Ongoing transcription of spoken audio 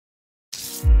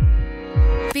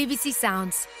BBC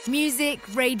Sounds. Music,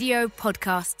 radio,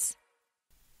 podcasts.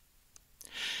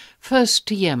 First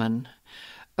to Yemen,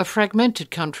 a fragmented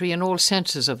country in all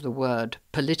senses of the word,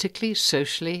 politically,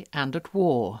 socially and at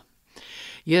war.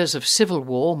 Years of civil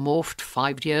war morphed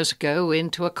 5 years ago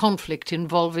into a conflict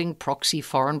involving proxy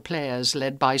foreign players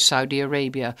led by Saudi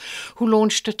Arabia, who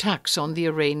launched attacks on the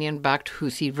Iranian-backed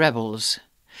Houthi rebels.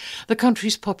 The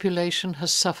country's population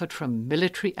has suffered from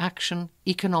military action,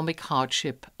 economic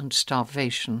hardship and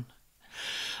starvation.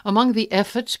 Among the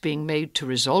efforts being made to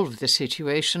resolve the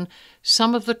situation,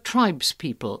 some of the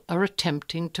tribespeople are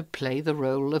attempting to play the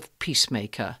role of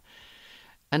peacemaker.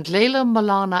 And Leila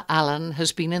Molana Allen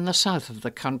has been in the south of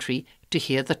the country to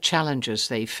hear the challenges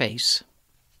they face.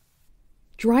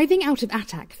 Driving out of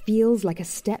Attak feels like a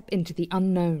step into the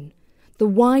unknown. The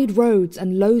wide roads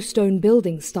and low stone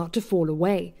buildings start to fall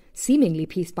away, seemingly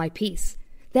piece by piece.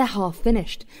 They're half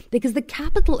finished because the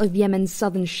capital of Yemen's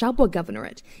southern Shabwa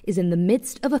governorate is in the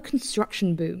midst of a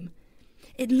construction boom.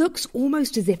 It looks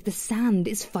almost as if the sand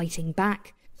is fighting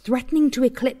back, threatening to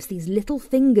eclipse these little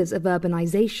fingers of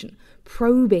urbanization,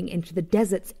 probing into the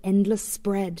desert's endless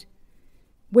spread.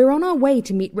 We're on our way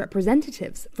to meet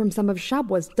representatives from some of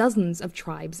Shabwa's dozens of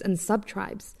tribes and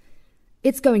sub-tribes.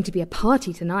 It's going to be a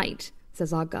party tonight,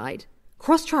 says our guide.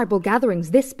 Cross-tribal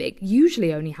gatherings this big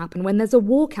usually only happen when there's a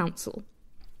war council.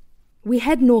 We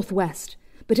head northwest,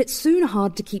 but it's soon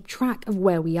hard to keep track of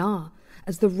where we are,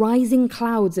 as the rising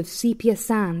clouds of sepia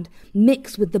sand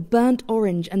mix with the burnt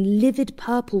orange and livid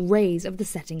purple rays of the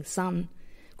setting sun,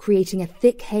 creating a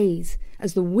thick haze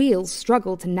as the wheels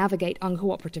struggle to navigate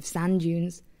uncooperative sand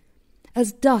dunes.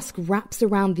 As dusk wraps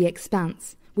around the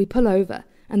expanse, we pull over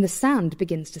and the sand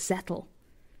begins to settle.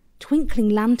 Twinkling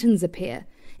lanterns appear,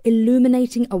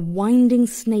 illuminating a winding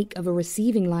snake of a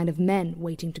receiving line of men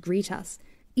waiting to greet us,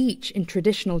 each in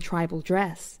traditional tribal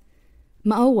dress.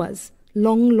 Ma'awas,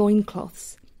 long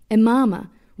loincloths, imama,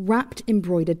 wrapped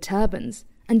embroidered turbans,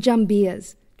 and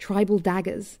jambiyas, tribal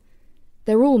daggers.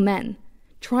 They're all men.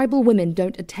 Tribal women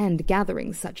don't attend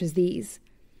gatherings such as these.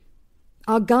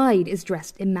 Our guide is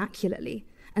dressed immaculately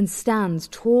and stands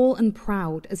tall and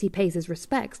proud as he pays his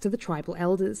respects to the tribal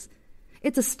elders.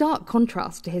 It's a stark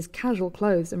contrast to his casual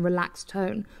clothes and relaxed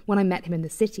tone when I met him in the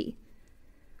city.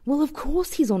 "Well, of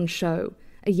course he's on show,"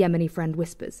 a Yemeni friend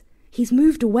whispers. "He's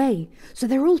moved away, so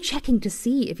they're all checking to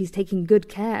see if he's taking good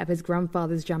care of his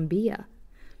grandfather's jambiya."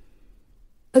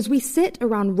 As we sit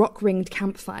around rock-ringed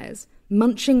campfires,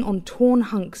 munching on torn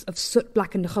hunks of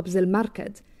soot-blackened khubz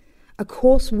al-markad, a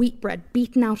coarse wheat bread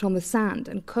beaten out on the sand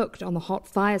and cooked on the hot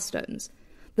firestones,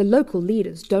 the local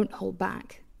leaders don't hold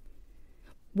back.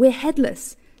 "We're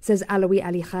headless," says Alawi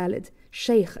Ali Khalid,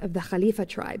 sheikh of the Khalifa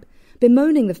tribe,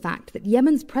 bemoaning the fact that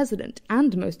Yemen's president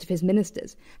and most of his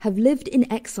ministers have lived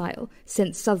in exile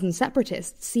since southern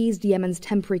separatists seized Yemen's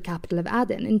temporary capital of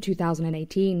Aden in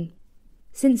 2018.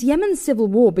 Since Yemen's civil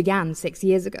war began 6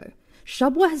 years ago,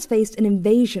 Shabwa has faced an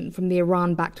invasion from the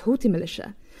Iran-backed Houthi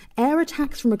militia, air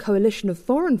attacks from a coalition of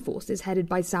foreign forces headed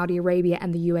by Saudi Arabia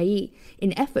and the UAE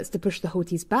in efforts to push the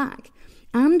Houthis back,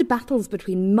 and battles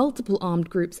between multiple armed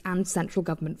groups and central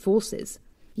government forces.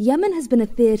 Yemen has been a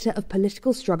theatre of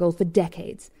political struggle for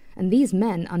decades, and these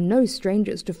men are no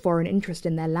strangers to foreign interest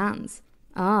in their lands.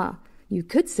 "Ah, you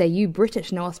could say you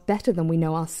British know us better than we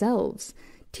know ourselves,"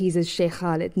 teases Sheikh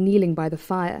Khalid, kneeling by the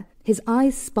fire, his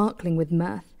eyes sparkling with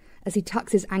mirth, as he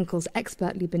tucks his ankles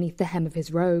expertly beneath the hem of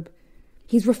his robe.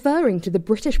 He's referring to the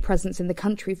British presence in the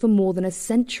country for more than a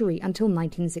century until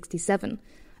 1967,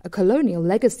 a colonial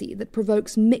legacy that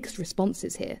provokes mixed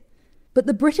responses here. But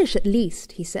the British, at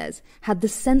least, he says, had the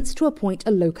sense to appoint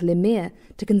a local emir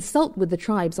to consult with the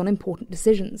tribes on important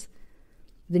decisions.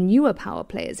 The newer power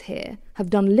players here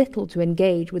have done little to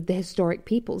engage with the historic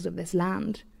peoples of this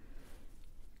land.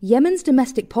 Yemen's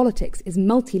domestic politics is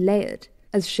multi-layered,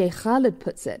 as Sheikh Khalid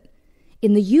puts it.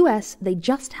 In the US, they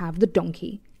just have the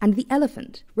donkey and the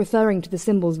elephant, referring to the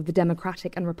symbols of the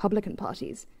Democratic and Republican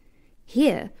parties.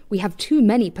 Here, we have too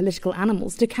many political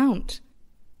animals to count.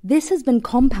 This has been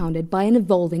compounded by an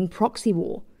evolving proxy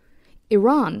war.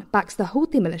 Iran backs the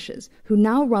Houthi militias, who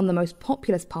now run the most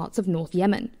populous parts of North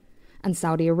Yemen, and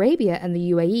Saudi Arabia and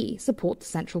the UAE support the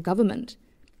central government.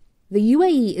 The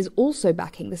UAE is also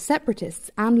backing the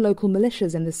separatists and local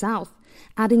militias in the south,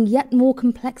 adding yet more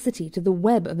complexity to the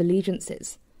web of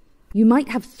allegiances. You might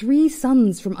have 3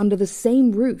 sons from under the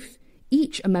same roof,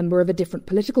 each a member of a different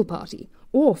political party,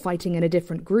 or fighting in a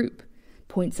different group,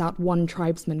 points out one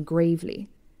tribesman gravely.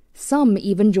 Some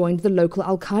even joined the local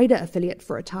Al-Qaeda affiliate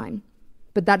for a time.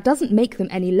 But that doesn't make them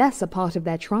any less a part of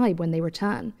their tribe when they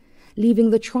return. leaving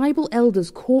the tribal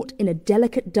elders caught in a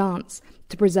delicate dance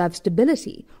to preserve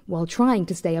stability while trying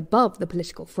to stay above the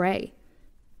political fray.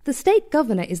 The state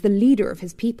governor is the leader of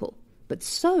his people, but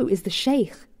so is the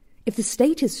sheikh. If the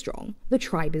state is strong, the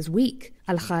tribe is weak,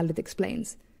 Al-Khalid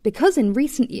explains. Because in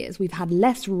recent years we've had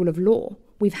less rule of law,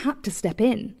 we've had to step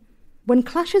in. When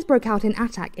clashes broke out in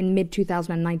Attak in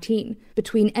mid-2019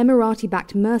 between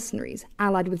Emirati-backed mercenaries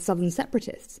allied with southern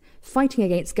separatists fighting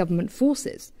against government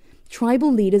forces,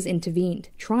 tribal leaders intervened,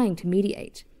 trying to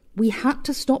mediate. We had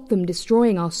to stop them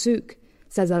destroying our souk,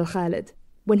 says Al-Khalid.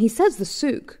 When he says the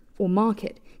souk, or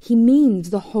market, he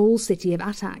means the whole city of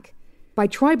Attak. By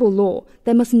tribal law,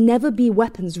 there must never be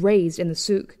weapons raised in the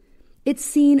souk. It's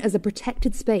seen as a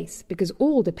protected space because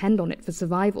all depend on it for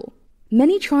survival.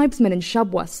 Many tribesmen in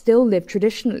Shabwa still live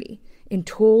traditionally, in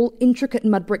tall, intricate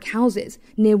mud brick houses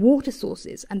near water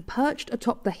sources and perched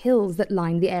atop the hills that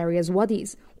line the area's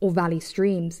wadis, or valley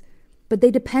streams. But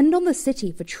they depend on the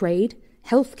city for trade,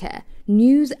 healthcare,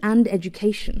 news and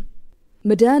education.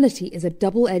 Modernity is a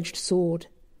double-edged sword.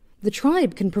 The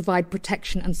tribe can provide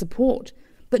protection and support,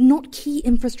 but not key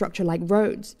infrastructure like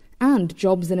roads and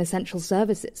jobs and essential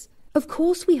services. Of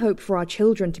course we hope for our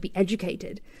children to be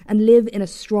educated and live in a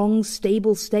strong,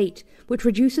 stable state which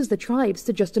reduces the tribes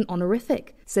to just an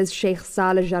honorific, says Sheikh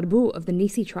Saleh Jarbu of the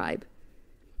Nisi tribe.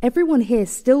 Everyone here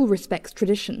still respects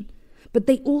tradition, but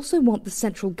they also want the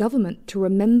central government to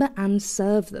remember and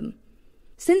serve them.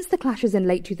 Since the clashes in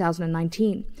late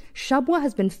 2019, Shabwa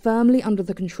has been firmly under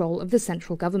the control of the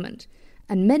central government,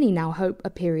 and many now hope a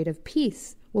period of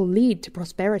peace will lead to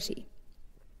prosperity.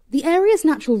 The area's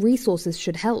natural resources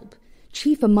should help,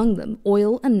 chief among them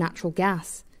oil and natural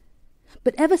gas.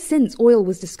 But ever since oil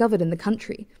was discovered in the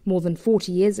country, more than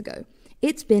 40 years ago,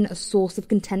 it's been a source of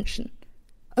contention.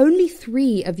 Only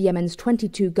 3 of Yemen's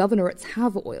 22 governorates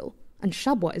have oil, and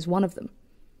Shabwa is one of them.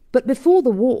 But before the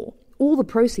war, all the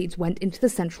proceeds went into the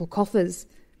central coffers.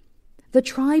 The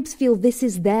tribes feel this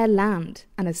is their land,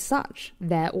 and as such,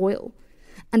 their oil,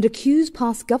 and accuse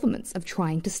past governments of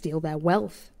trying to steal their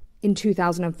wealth. In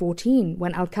 2014,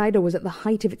 when Al-Qaeda was at the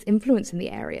height of its influence in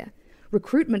the area,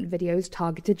 recruitment videos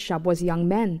targeted Shabwa's young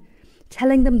men,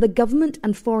 telling them the government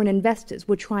and foreign investors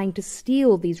were trying to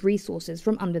steal these resources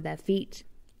from under their feet.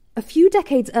 A few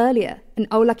decades earlier, an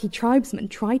Awlaki tribesman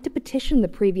tried to petition the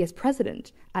previous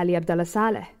president, Ali Abdullah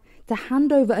Saleh, to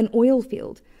hand over an oil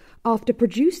field after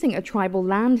producing a tribal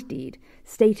land deed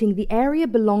stating the area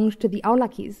belonged to the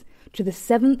Awlakis to the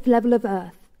 7th level of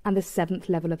earth and the 7th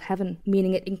level of heaven,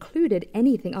 meaning it included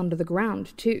anything under the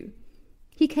ground too.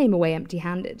 He came away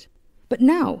empty-handed. But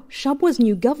now, Shabwa's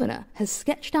new governor has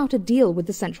sketched out a deal with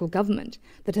the central government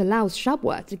that allows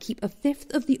Shabwa to keep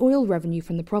 1/5 of the oil revenue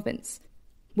from the province,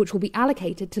 which will be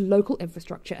allocated to local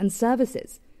infrastructure and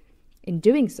services. In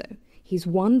doing so, he's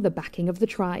won the backing of the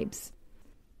tribes.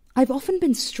 I've often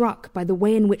been struck by the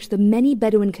way in which the many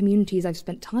Bedouin communities I've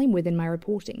spent time with in my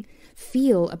reporting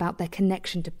feel about their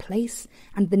connection to place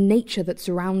and the nature that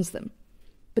surrounds them.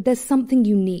 But there's something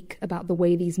unique about the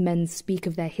way these men speak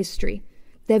of their history,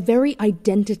 their very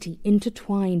identity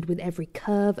intertwined with every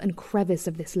curve and crevice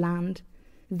of this land.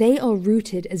 They are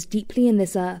rooted as deeply in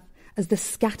this earth as the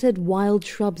scattered wild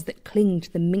shrubs that cling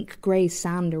to the mink-grey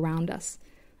sand around us,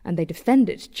 and they defend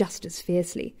it just as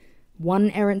fiercely.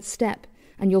 One errant step,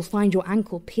 and you'll find your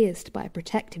ankle pierced by a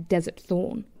protective desert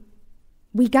thorn.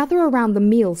 We gather around the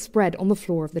meal spread on the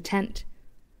floor of the tent.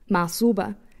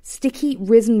 Ma'suba, sticky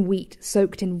risen wheat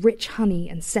soaked in rich honey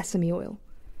and sesame oil,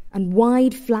 and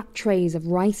wide flat trays of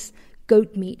rice,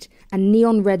 goat meat, and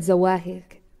neon red zawahir,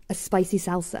 a spicy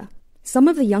salsa. Some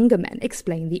of the younger men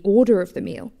explain the order of the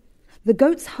meal. The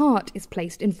goat's heart is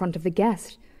placed in front of the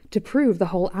guest to prove the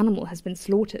whole animal has been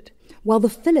slaughtered, while the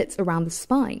fillets around the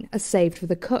spine are saved for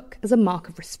the cook as a mark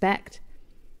of respect.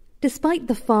 Despite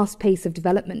the fast pace of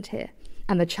development here,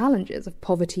 and the challenges of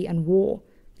poverty and war,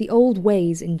 the old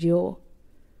ways endure.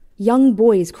 Young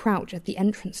boys crouch at the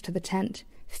entrance to the tent,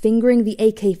 fingering the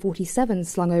AK-47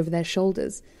 slung over their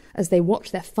shoulders as they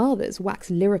watch their fathers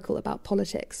wax lyrical about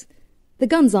politics. The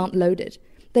guns aren't loaded,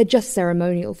 they're just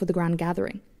ceremonial for the grand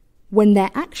gathering. When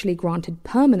they're actually granted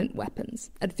permanent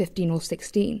weapons at 15 or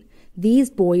 16, these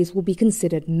boys will be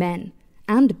considered men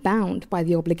and bound by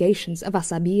the obligations of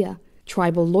asabiya,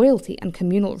 tribal loyalty and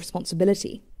communal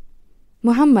responsibility.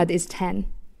 Muhammad is 10.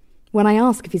 When I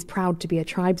ask if he's proud to be a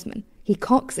tribesman, he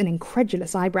cocks an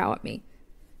incredulous eyebrow at me.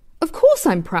 Of course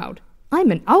I'm proud.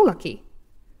 I'm an Awlaki.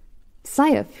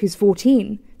 Saif, who's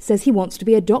 14, says he wants to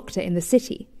be a doctor in the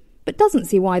city, but doesn't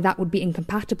see why that would be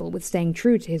incompatible with staying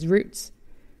true to his roots.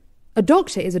 A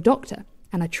doctor is a doctor,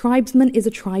 and a tribesman is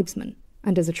a tribesman.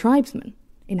 And as a tribesman,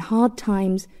 in hard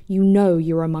times, you know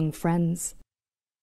you're among friends.